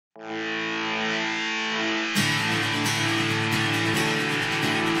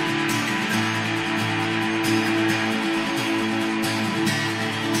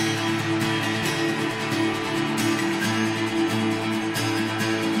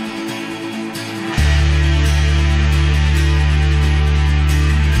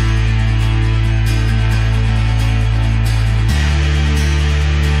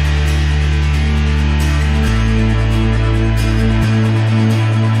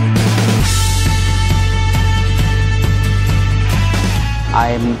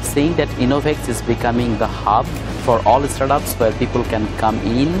seeing that InnoVEX is becoming the hub for all startups where people can come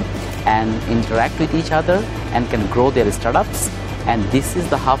in and interact with each other and can grow their startups. And this is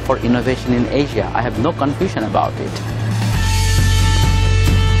the hub for innovation in Asia. I have no confusion about it.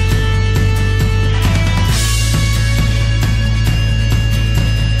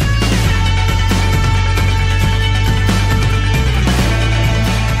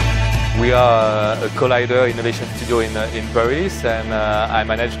 We are a Collider innovation studio in Paris, and I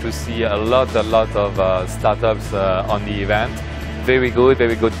managed to see a lot of startups on the event. Very good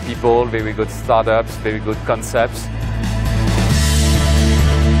people, very good startups, very good concepts.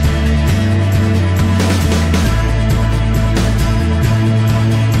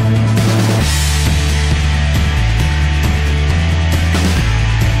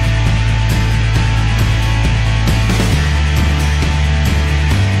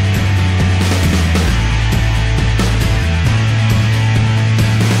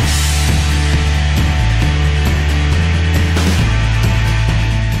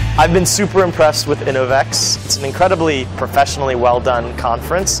 I've been super impressed with InnoVEX. It's an incredibly professionally well done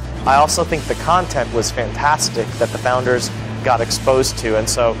conference. I also think the content was fantastic that the founders got exposed to, and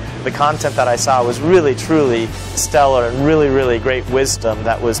so the content that I saw was really truly stellar and really great wisdom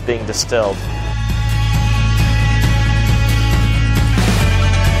that was being distilled.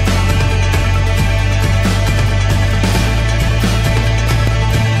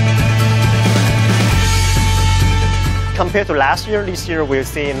 Compared to last year, this year we're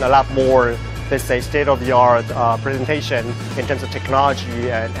seeing a lot more, let's say, state-of-the-art presentation in terms of technology,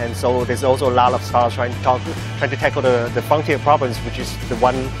 and so there's also a lot of startups trying to tackle the frontier problems, which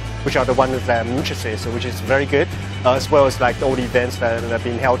are the ones that I'm interested in, so which is very good, as well as like all the events that are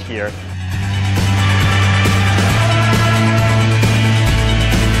being held here.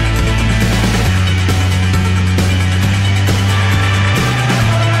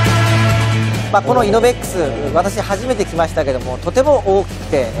 このInnoVEX、私初めて来ましたけども、とても大きく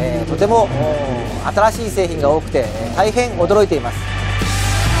て、とても新しい製品が多くて、大変驚いています。